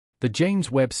The James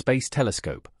Webb Space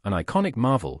Telescope, an iconic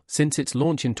marvel since its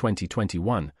launch in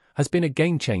 2021, has been a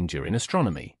game-changer in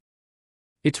astronomy.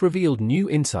 It's revealed new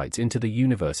insights into the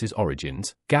universe's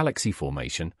origins, galaxy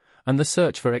formation, and the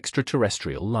search for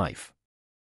extraterrestrial life.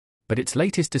 But its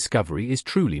latest discovery is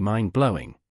truly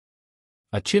mind-blowing.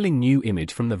 A chilling new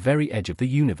image from the very edge of the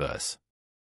universe.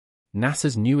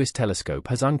 NASA's newest telescope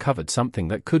has uncovered something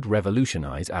that could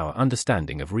revolutionize our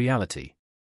understanding of reality.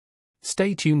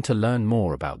 Stay tuned to learn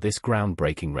more about this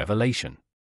groundbreaking revelation.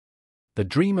 The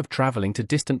dream of traveling to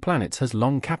distant planets has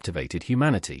long captivated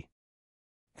humanity.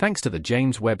 Thanks to the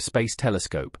James Webb Space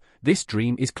Telescope, this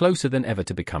dream is closer than ever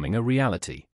to becoming a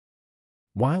reality.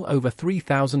 While over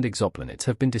 3,000 exoplanets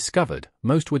have been discovered,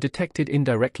 most were detected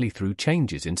indirectly through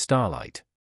changes in starlight.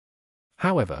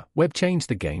 However, Webb changed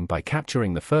the game by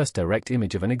capturing the first direct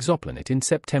image of an exoplanet in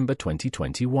September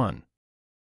 2021.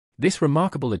 This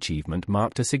remarkable achievement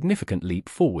marked a significant leap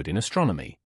forward in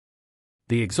astronomy.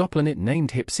 The exoplanet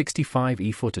named HIP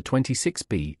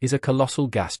 65e4-26b is a colossal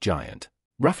gas giant,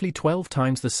 roughly 12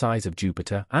 times the size of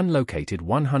Jupiter and located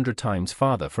 100 times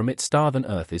farther from its star than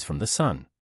Earth is from the Sun.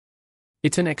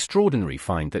 It's an extraordinary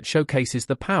find that showcases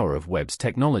the power of Webb's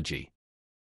technology.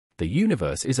 The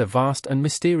universe is a vast and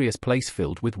mysterious place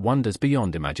filled with wonders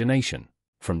beyond imagination,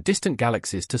 from distant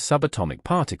galaxies to subatomic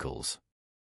particles.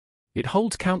 It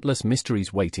holds countless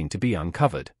mysteries waiting to be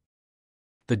uncovered.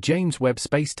 The James Webb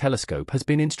Space Telescope has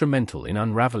been instrumental in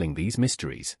unraveling these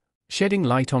mysteries, shedding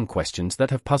light on questions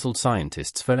that have puzzled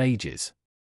scientists for ages.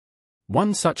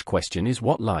 One such question is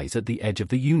what lies at the edge of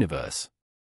the universe.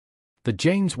 The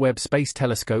James Webb Space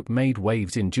Telescope made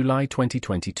waves in July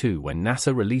 2022 when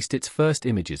NASA released its first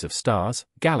images of stars,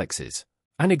 galaxies,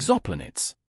 and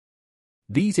exoplanets.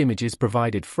 These images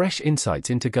provided fresh insights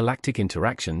into galactic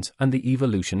interactions and the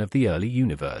evolution of the early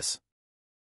universe.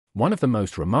 One of the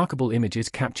most remarkable images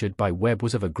captured by Webb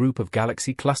was of a group of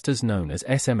galaxy clusters known as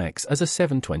SMX as a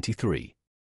 723.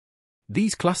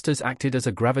 These clusters acted as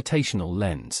a gravitational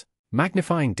lens,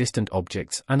 magnifying distant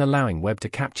objects and allowing Webb to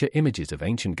capture images of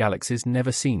ancient galaxies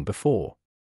never seen before.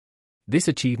 This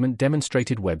achievement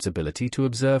demonstrated Webb's ability to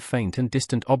observe faint and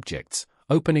distant objects,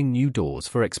 opening new doors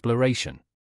for exploration.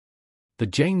 The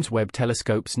James Webb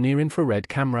Telescope's near-infrared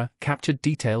camera captured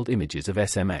detailed images of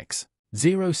SMX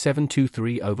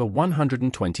 0723 over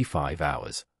 125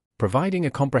 hours, providing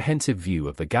a comprehensive view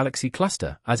of the galaxy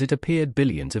cluster as it appeared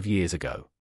billions of years ago.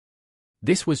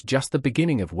 This was just the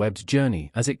beginning of Webb's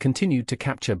journey as it continued to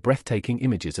capture breathtaking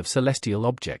images of celestial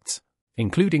objects,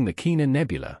 including the Keener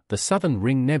Nebula, the Southern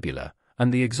Ring Nebula,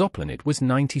 and the exoplanet WAS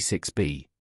 96b.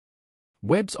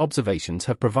 Webb's observations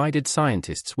have provided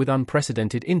scientists with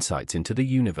unprecedented insights into the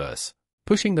universe,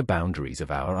 pushing the boundaries of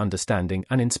our understanding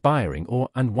and inspiring awe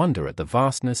and wonder at the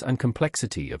vastness and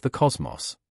complexity of the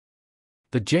cosmos.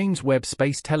 The James Webb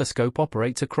Space Telescope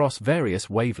operates across various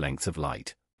wavelengths of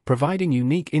light, providing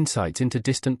unique insights into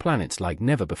distant planets like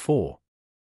never before.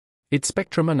 Its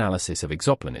spectrum analysis of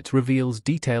exoplanets reveals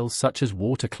details such as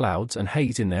water clouds and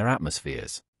haze in their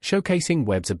atmospheres, showcasing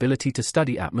Webb's ability to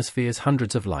study atmospheres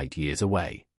hundreds of light-years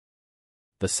away.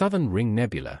 The Southern Ring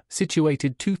Nebula,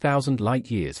 situated 2,000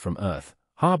 light-years from Earth,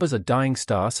 harbors a dying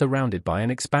star surrounded by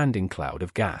an expanding cloud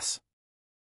of gas.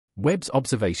 Webb's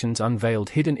observations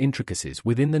unveiled hidden intricacies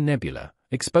within the nebula,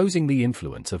 exposing the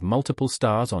influence of multiple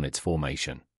stars on its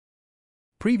formation.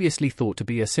 Previously thought to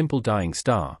be a simple dying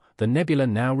star, the nebula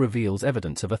now reveals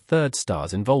evidence of a third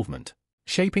star's involvement,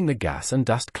 shaping the gas and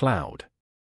dust cloud.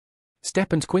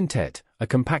 Stephan's Quintet, a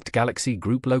compact galaxy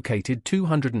group located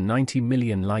 290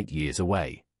 million light-years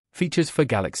away, features for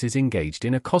galaxies engaged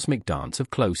in a cosmic dance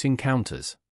of close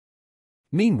encounters.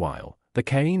 Meanwhile, the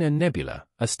Keener Nebula,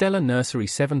 a stellar nursery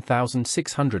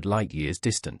 7,600 light-years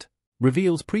distant,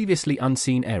 reveals previously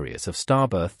unseen areas of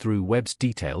starbirth through Webb's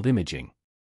detailed imaging.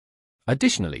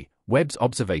 Additionally, Webb's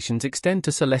observations extend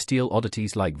to celestial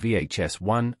oddities like VHS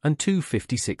 1 and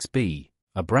 256b,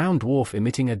 a brown dwarf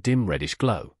emitting a dim reddish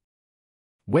glow.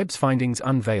 Webb's findings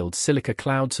unveiled silica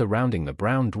clouds surrounding the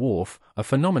brown dwarf, a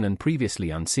phenomenon previously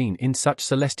unseen in such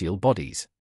celestial bodies.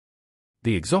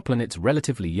 The exoplanet's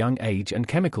relatively young age and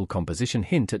chemical composition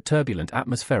hint at turbulent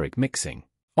atmospheric mixing,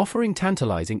 offering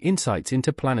tantalizing insights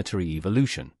into planetary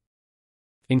evolution.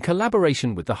 In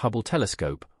collaboration with the Hubble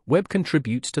telescope, Webb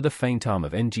contributes to the faint arm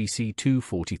of NGC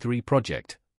 243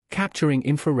 project, capturing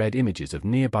infrared images of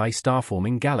nearby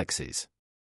star-forming galaxies.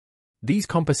 These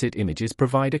composite images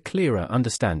provide a clearer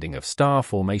understanding of star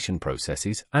formation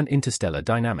processes and interstellar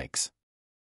dynamics,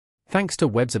 thanks to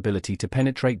Webb's ability to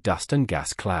penetrate dust and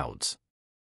gas clouds.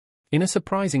 In a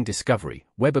surprising discovery,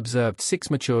 Webb observed 6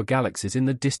 mature galaxies in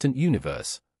the distant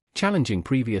universe, challenging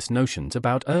previous notions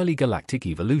about early galactic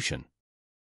evolution.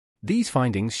 These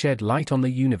findings shed light on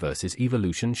the universe's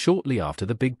evolution shortly after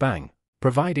the Big Bang,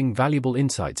 providing valuable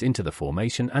insights into the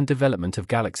formation and development of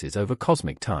galaxies over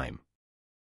cosmic time.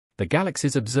 The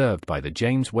galaxies observed by the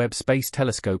James Webb Space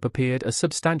Telescope appeared as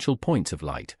substantial points of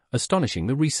light, astonishing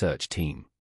the research team.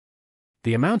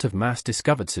 The amount of mass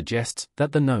discovered suggests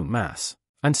that the known mass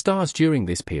and stars during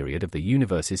this period of the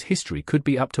universe's history could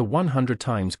be up to 100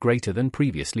 times greater than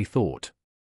previously thought.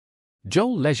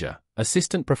 Joel Leisure,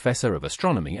 assistant professor of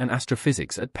astronomy and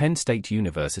astrophysics at Penn State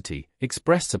University,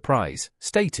 expressed surprise,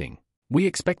 stating, "We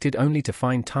expected only to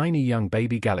find tiny young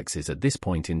baby galaxies at this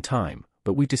point in time,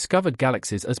 but we discovered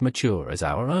galaxies as mature as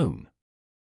our own."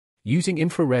 Using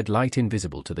infrared light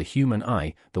invisible to the human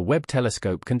eye, the Webb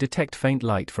telescope can detect faint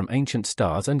light from ancient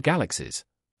stars and galaxies,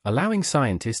 allowing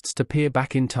scientists to peer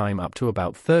back in time up to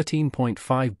about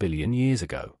 13.5 billion years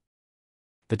ago.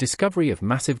 The discovery of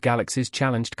massive galaxies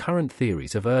challenged current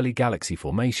theories of early galaxy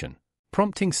formation,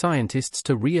 prompting scientists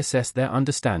to reassess their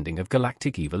understanding of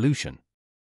galactic evolution.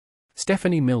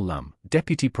 Stephanie Mill-Lum,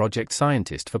 deputy project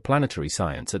scientist for planetary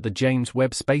science at the James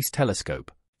Webb Space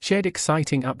Telescope, shared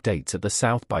exciting updates at the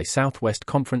South by Southwest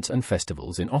Conference and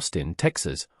Festivals in Austin,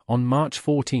 Texas, on March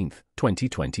 14,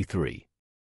 2023.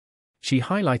 She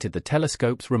highlighted the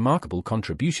telescope's remarkable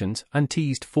contributions and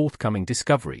teased forthcoming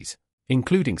discoveries,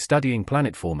 including studying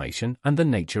planet formation and the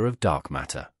nature of dark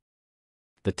matter.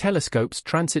 The telescope's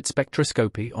transit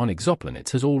spectroscopy on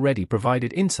exoplanets has already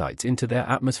provided insights into their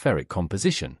atmospheric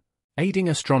composition, aiding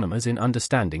astronomers in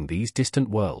understanding these distant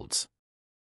worlds.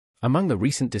 Among the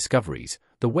recent discoveries,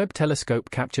 the Webb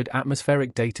telescope captured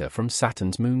atmospheric data from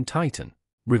Saturn's moon Titan,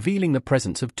 revealing the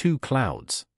presence of two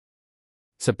clouds.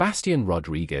 Sebastian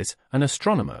Rodriguez, an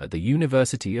astronomer at the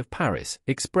University of Paris,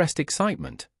 expressed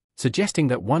excitement, suggesting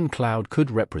that one cloud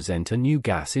could represent a new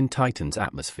gas in Titan's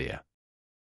atmosphere.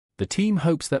 The team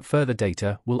hopes that further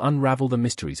data will unravel the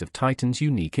mysteries of Titan's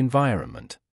unique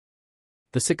environment.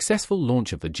 The successful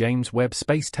launch of the James Webb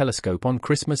Space Telescope on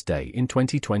Christmas Day in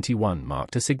 2021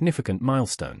 marked a significant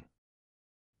milestone.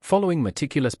 Following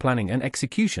meticulous planning and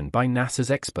execution by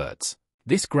NASA's experts,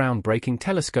 this groundbreaking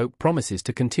telescope promises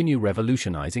to continue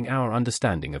revolutionizing our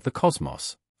understanding of the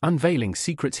cosmos, unveiling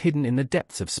secrets hidden in the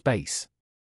depths of space.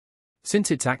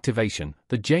 Since its activation,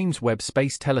 the James Webb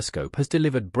Space Telescope has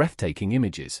delivered breathtaking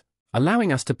images,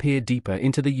 allowing us to peer deeper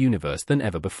into the universe than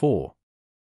ever before.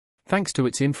 Thanks to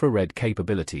its infrared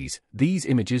capabilities, these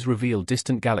images reveal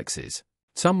distant galaxies,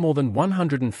 some more than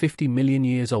 150 million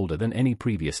years older than any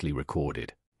previously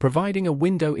recorded, providing a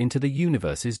window into the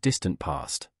universe's distant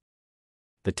past.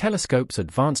 The telescope's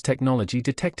advanced technology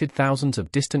detected thousands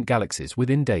of distant galaxies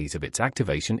within days of its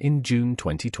activation in June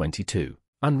 2022.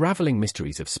 Unraveling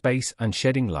mysteries of space and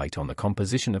shedding light on the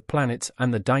composition of planets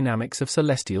and the dynamics of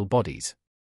celestial bodies.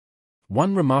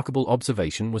 One remarkable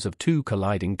observation was of two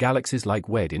colliding galaxies like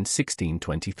Webb in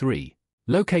 1623,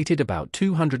 located about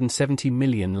 270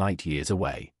 million light-years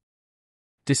away.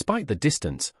 Despite the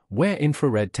distance, Webb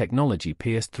infrared technology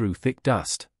pierced through thick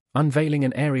dust, unveiling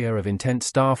an area of intense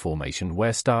star formation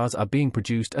where stars are being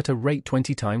produced at a rate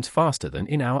 20 times faster than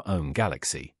in our own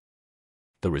galaxy.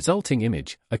 The resulting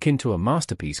image, akin to a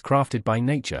masterpiece crafted by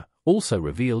nature, also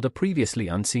revealed a previously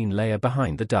unseen layer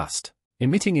behind the dust,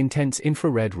 emitting intense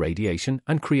infrared radiation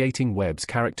and creating Webb's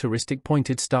characteristic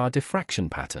pointed star diffraction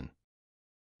pattern.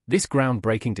 This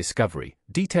groundbreaking discovery,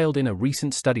 detailed in a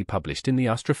recent study published in the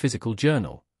Astrophysical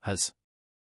Journal, has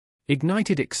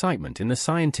ignited excitement in the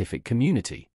scientific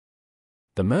community.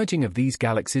 The merging of these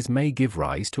galaxies may give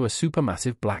rise to a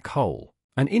supermassive black hole,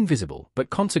 an invisible but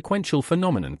consequential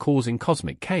phenomenon causing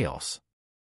cosmic chaos.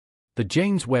 The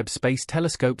James Webb Space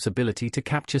Telescope's ability to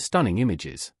capture stunning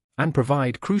images and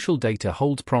provide crucial data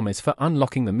holds promise for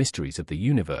unlocking the mysteries of the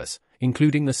universe,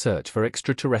 including the search for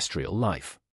extraterrestrial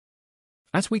life.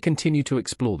 As we continue to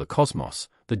explore the cosmos,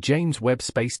 the James Webb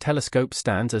Space Telescope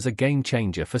stands as a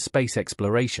game-changer for space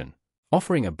exploration,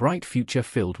 offering a bright future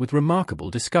filled with remarkable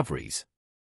discoveries.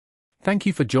 Thank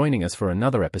you for joining us for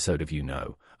another episode of You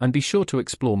Know, and be sure to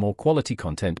explore more quality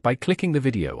content by clicking the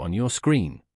video on your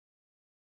screen.